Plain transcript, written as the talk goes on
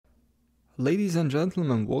Ladies and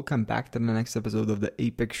gentlemen, welcome back to the next episode of the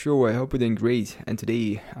Apex Show. I hope you're doing great. And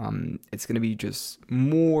today, it's gonna be just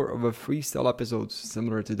more of a freestyle episode,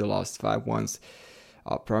 similar to the last five ones.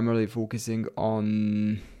 Primarily focusing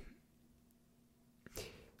on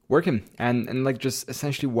working and like just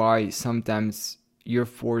essentially why sometimes you're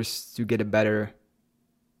forced to get it better,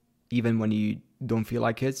 even when you don't feel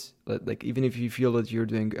like it. Like even if you feel that you're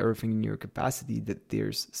doing everything in your capacity, that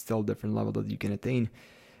there's still a different level that you can attain.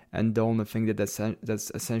 And the only thing that's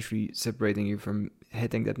essentially separating you from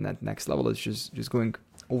hitting that next level is just going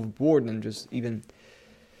overboard and just even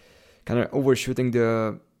kind of overshooting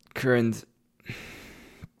the current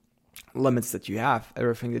limits that you have.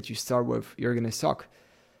 Everything that you start with, you're gonna suck.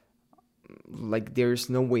 Like there's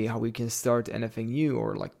no way how we can start anything new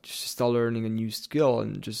or like just start learning a new skill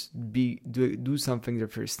and just do something the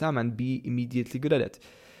first time and be immediately good at it.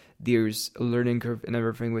 There's a learning curve in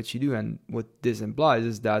everything what you do, and what this implies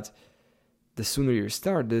is that the sooner you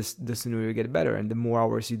start this, the sooner you get better, and the more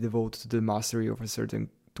hours you devote to the mastery of a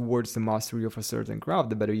certain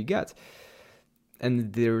craft, the better you get.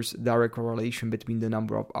 And there's direct correlation between the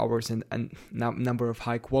number of hours and number of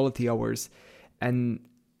high quality hours and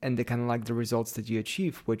the kind of like the results that you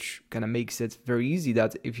achieve, which kind of makes it very easy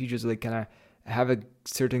that if you just like kind of have a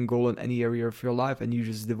certain goal in any area of your life and you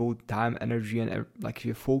just devote time, energy, and like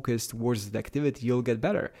you focus towards the activity, you'll get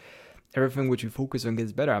better. Everything which you focus on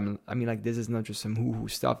gets better. I mean, like this is not just some hoo-hoo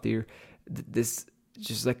stuff. This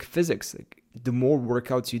just like physics. Like the more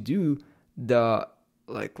workouts you do, the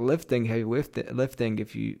like heavy lifting.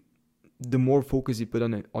 The more focus you put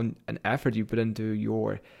on an effort you put into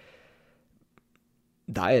your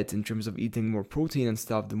diet in terms of eating more protein and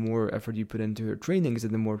stuff, the more effort you put into your trainings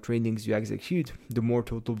and the more trainings you execute, the more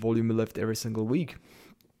total volume you lift every single week,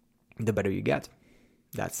 the better you get.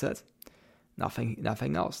 That's it. Nothing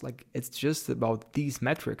else. Like it's just about these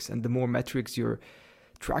metrics, and the more metrics you're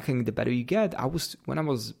tracking, the better you get. When I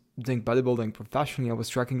was doing bodybuilding professionally, I was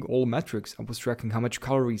tracking all metrics. I was tracking how much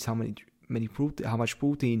calories, how much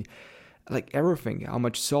protein, like everything, how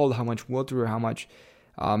much salt, how much water, how much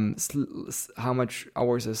hours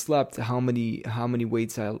I slept, how many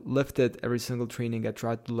weights I lifted. Every single training I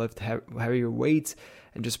tried to lift heavier weights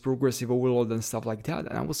and just progressive overload and stuff like that.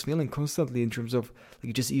 And I was feeling constantly in terms of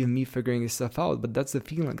like just even me figuring this stuff out. But that's the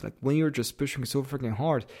feeling, like when you're just pushing so freaking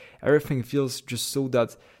hard, everything feels just so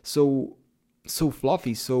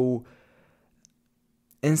fluffy, so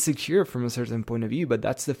insecure from a certain point of view. But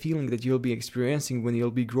that's the feeling that you'll be experiencing when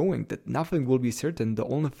you'll be growing, that nothing will be certain. The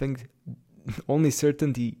only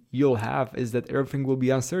certainty you'll have is that everything will be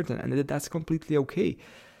uncertain, and that's completely okay.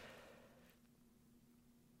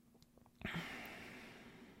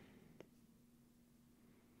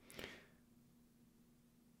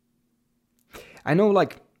 I know,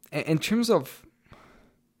 like, in terms of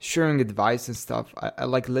sharing advice and stuff, I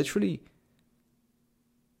like literally,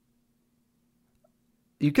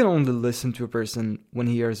 you can only listen to a person when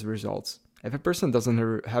he hears results. If a person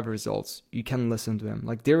doesn't have results, you can listen to him.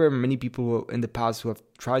 Like there are many people in the past who have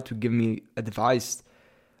tried to give me advice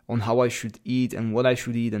on how I should eat and what I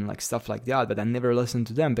should eat and like stuff like that, but I never listened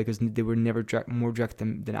to them because they were never more jacked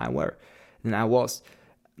than I was.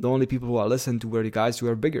 The only people who I listened to were the guys who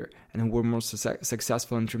are bigger and who were more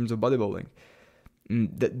successful in terms of bodybuilding.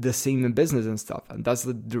 The same in business and stuff. And that's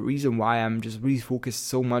the reason why I'm just really focused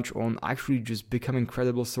so much on actually just becoming a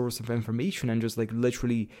credible source of information and just like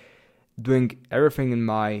literally doing everything in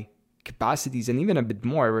my capacities and even a bit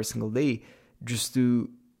more every single day just to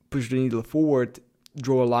push the needle forward,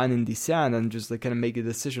 draw a line in the sand, and just like kind of make a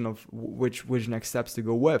decision of which next steps to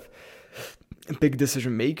go with. A big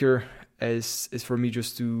decision maker is for me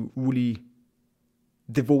just to really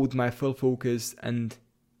devote my full focus and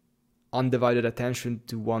undivided attention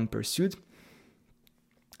to one pursuit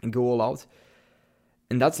and go all out.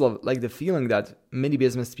 And that's like the feeling that many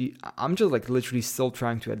business people, I'm just like literally still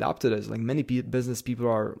trying to adapt to this. Like many business people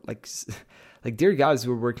are like they're guys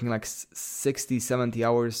who are working like 60, 70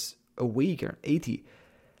 hours a week or 80.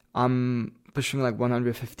 I'm pushing like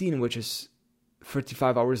 115, which is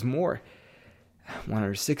 35 hours more.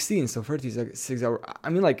 116, so 36 hours. I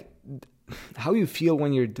mean, like, how you feel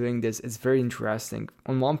when you're doing this is very interesting.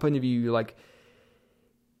 On one point of view, you're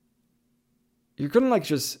kind of like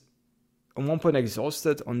just on one point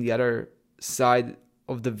exhausted. On the other side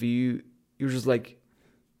of the view, you're just like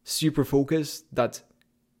super focused, that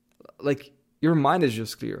like your mind is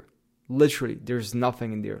just clear. Literally, there's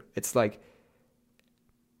nothing in there. It's like,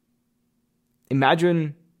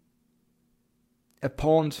 imagine a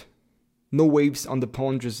pond, no waves on the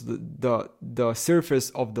pond, just the surface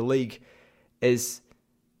of the lake is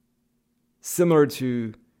similar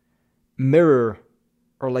to mirror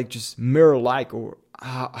or like just mirror-like, or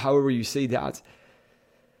however you say that.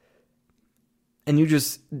 And you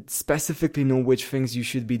just specifically know which things you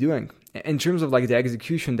should be doing. In terms of like the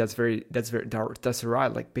execution, that's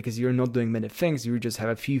right. Like, because you're not doing many things, you just have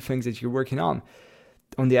a few things that you're working on.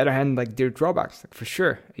 On the other hand, like, there are drawbacks. Like, for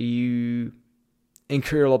sure, you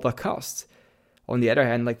incur a lot of costs. On the other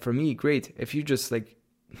hand, like, for me, great. If you just like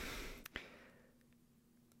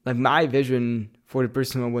my vision for the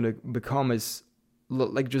person I want to become is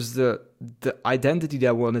like just the identity that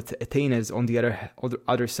I want to attain is on the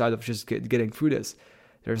other side of just getting through this.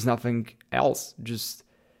 There's nothing else, just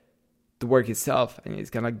the work itself, and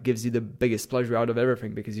it kind of gives you the biggest pleasure out of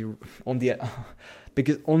everything, because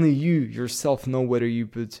because only you yourself know whether you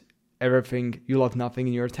put everything, you left nothing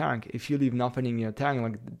in your tank. If you leave nothing in your tank,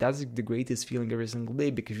 like, that's the greatest feeling every single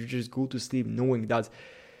day, because you just go to sleep knowing that,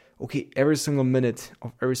 okay, every single minute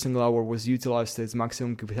of every single hour was utilized to its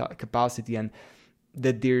maximum capacity, and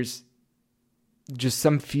that there's just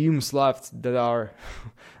some fumes left that are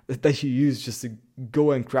that you use just to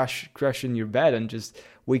go and crash in your bed and just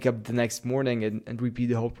wake up the next morning and repeat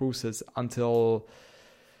the whole process until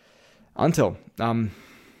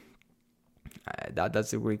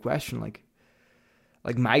that's a great question. Like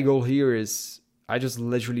my goal here is, I just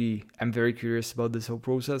literally am very curious about this whole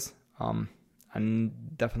process, and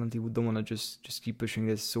definitely don't want to just keep pushing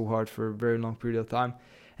this so hard for a very long period of time.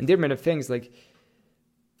 And there are many things, like,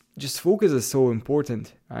 just focus is so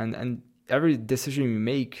important, and every decision you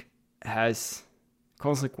make has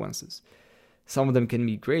consequences. Some of them can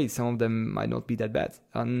be great, some of them might not be that bad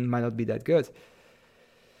and might not be that good.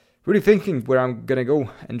 Really thinking where I'm gonna go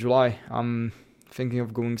in July. I'm thinking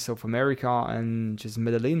of going South America and just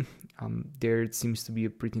Medellin. There it seems to be a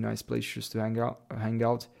pretty nice place just to hang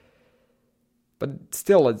out. But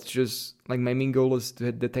still, it's just like, my main goal is to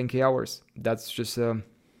hit the 10K hours. That's just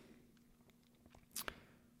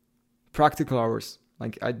practical hours.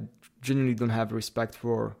 Like, I genuinely don't have respect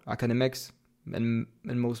for academics in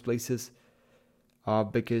most places,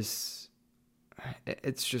 because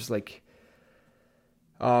it's just like,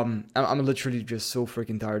 I'm literally just so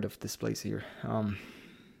freaking tired of this place here.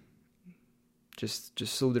 Just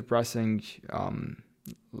so depressing,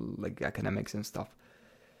 like academics and stuff.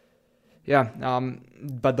 Yeah,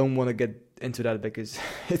 but don't want to get into that, because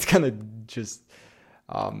it's kind of just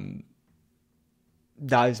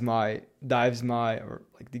dives my or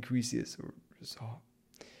like decreases, or just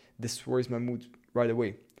destroys my mood right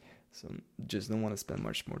away. So just don't want to spend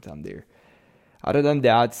much more time there. Other than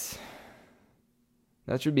that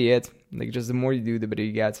should be it. Like, just the more you do, the better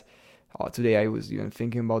you get. Today I was even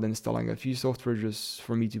thinking about installing a few software just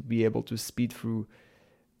for me to be able to speed through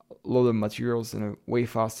a lot of materials at a way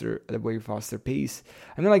faster pace.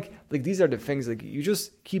 I mean, like these are the things, like, you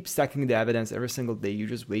just keep stacking the evidence every single day. You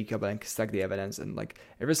just wake up and stack the evidence, and like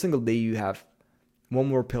every single day you have one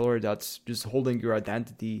more pillar that's just holding your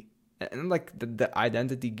identity, and like the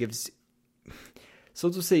identity gives, so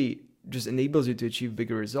to say, just enables you to achieve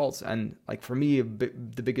bigger results. And like, for me,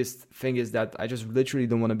 the biggest thing is that I just literally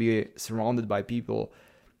don't want to be surrounded by people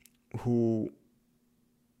who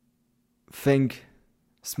think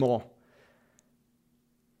small,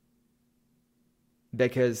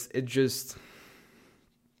 because it just,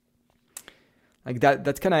 like,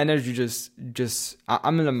 that kind of energy just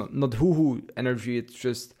I'm not who energy. It's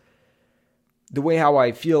just the way how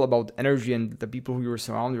I feel about energy and the people who you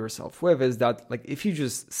surround yourself with is that, like, if you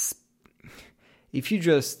just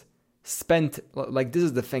spend, like, this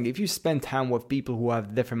is the thing, if you spend time with people who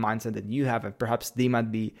have different mindset than you have, and perhaps they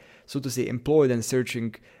might be, so to say, employed and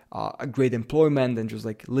searching a great employment, and just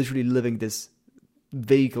like literally living this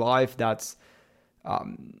vague life that's I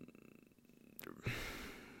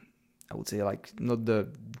would say, like, not the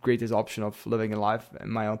greatest option of living a life, in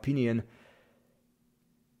my opinion.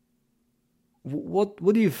 What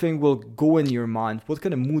do you think will go in your mind? What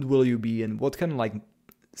kind of mood will you be in? What kind of like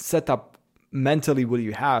setup mentally will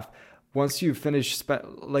you have once you finish,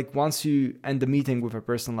 once you end the meeting with a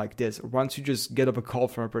person like this, or once you just get up a call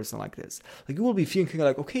from a person like this? Like, you will be thinking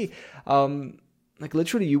like, okay, like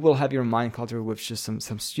literally you will have your mind cluttered with just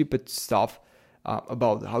some stupid stuff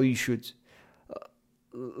about how you should,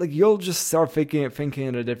 like, you'll just start thinking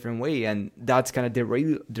in a different way, and that's kind of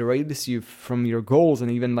derails you from your goals,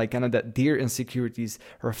 and even like kind of that their insecurities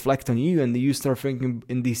reflect on you, and you start thinking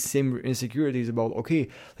in these same insecurities about, okay,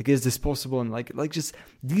 like, is this possible? And like just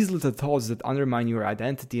these little thoughts that undermine your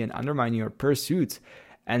identity and undermine your pursuit.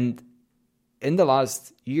 And in the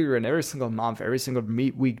last year, and every single month, every single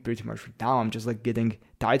week, pretty much now, I'm just like getting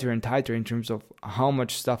tighter and tighter in terms of how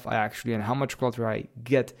much stuff I actually, and how much clutter I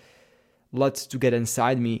let to get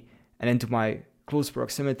inside me and into my close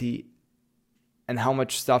proximity. and how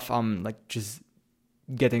much stuff I'm like just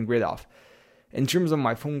getting rid of. In terms of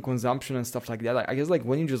my phone consumption and stuff like that, I guess like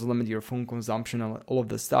when you just limit your phone consumption and all of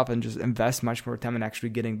this stuff and just invest much more time in actually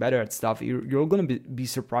getting better at stuff, you're going to be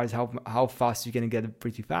surprised how fast you can get it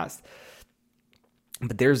pretty fast.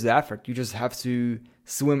 But there's the effort. You just have to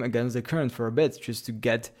swim against the current for a bit just to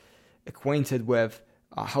get acquainted with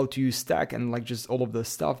how to use Stack and like just all of this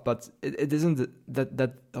stuff. But it isn't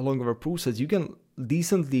that long of a process. You can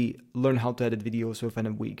decently learn how to edit videos within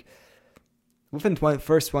a week. Within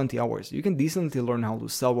first 20 hours, you can decently learn how to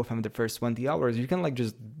sell within the first 20 hours. You can like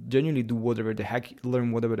just genuinely do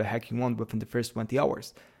learn whatever the heck you want within the first 20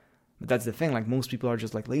 hours. But that's the thing, like most people are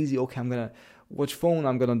just like lazy. Okay, I'm gonna watch phone,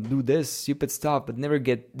 I'm gonna do this stupid stuff, but never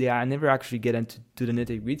actually get into the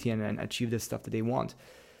nitty gritty and achieve the stuff that they want.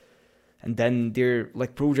 And then they're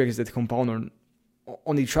like projects that compound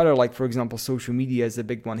on each other. Like for example, social media is a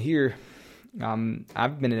big one here.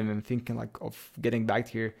 I've been even thinking like of getting back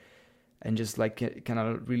here and just like kind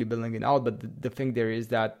of really building it out. But the thing there is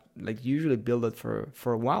that like you usually build it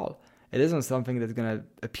for a while. It isn't something that's gonna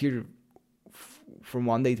appear from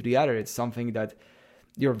one day to the other. It's something that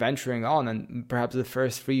you're venturing on, and perhaps the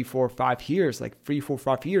first 3, 4, 5 years, like 3, 4,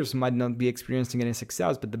 5 years, might not be experiencing any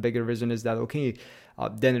success. But the bigger vision is that okay,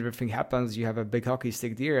 then everything happens. You have a big hockey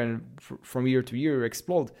stick there, and from year to year, you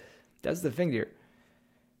explode. That's the thing there.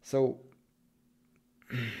 So.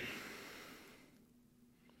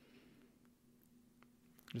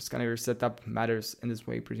 Just kind of your setup matters in this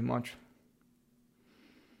way pretty much.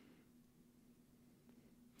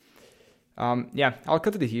 Yeah, I'll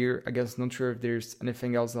cut it here. I guess not sure if there's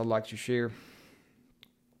anything else I'd like to share.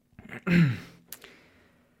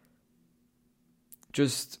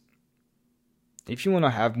 Just if you want to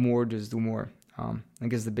have more, just do more. I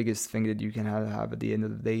guess the biggest thing that you can have at the end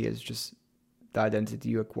of the day is just the identity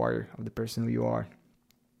you acquire of the person who you are,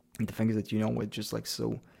 and the things that you know. It's just like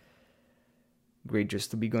so great just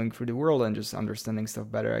to be going through the world and just understanding stuff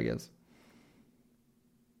better, I guess.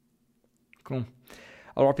 Cool.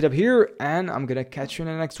 I'll wrap it up here, and I'm gonna catch you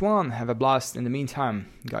in the next one. Have a blast in the meantime,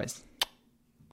 guys.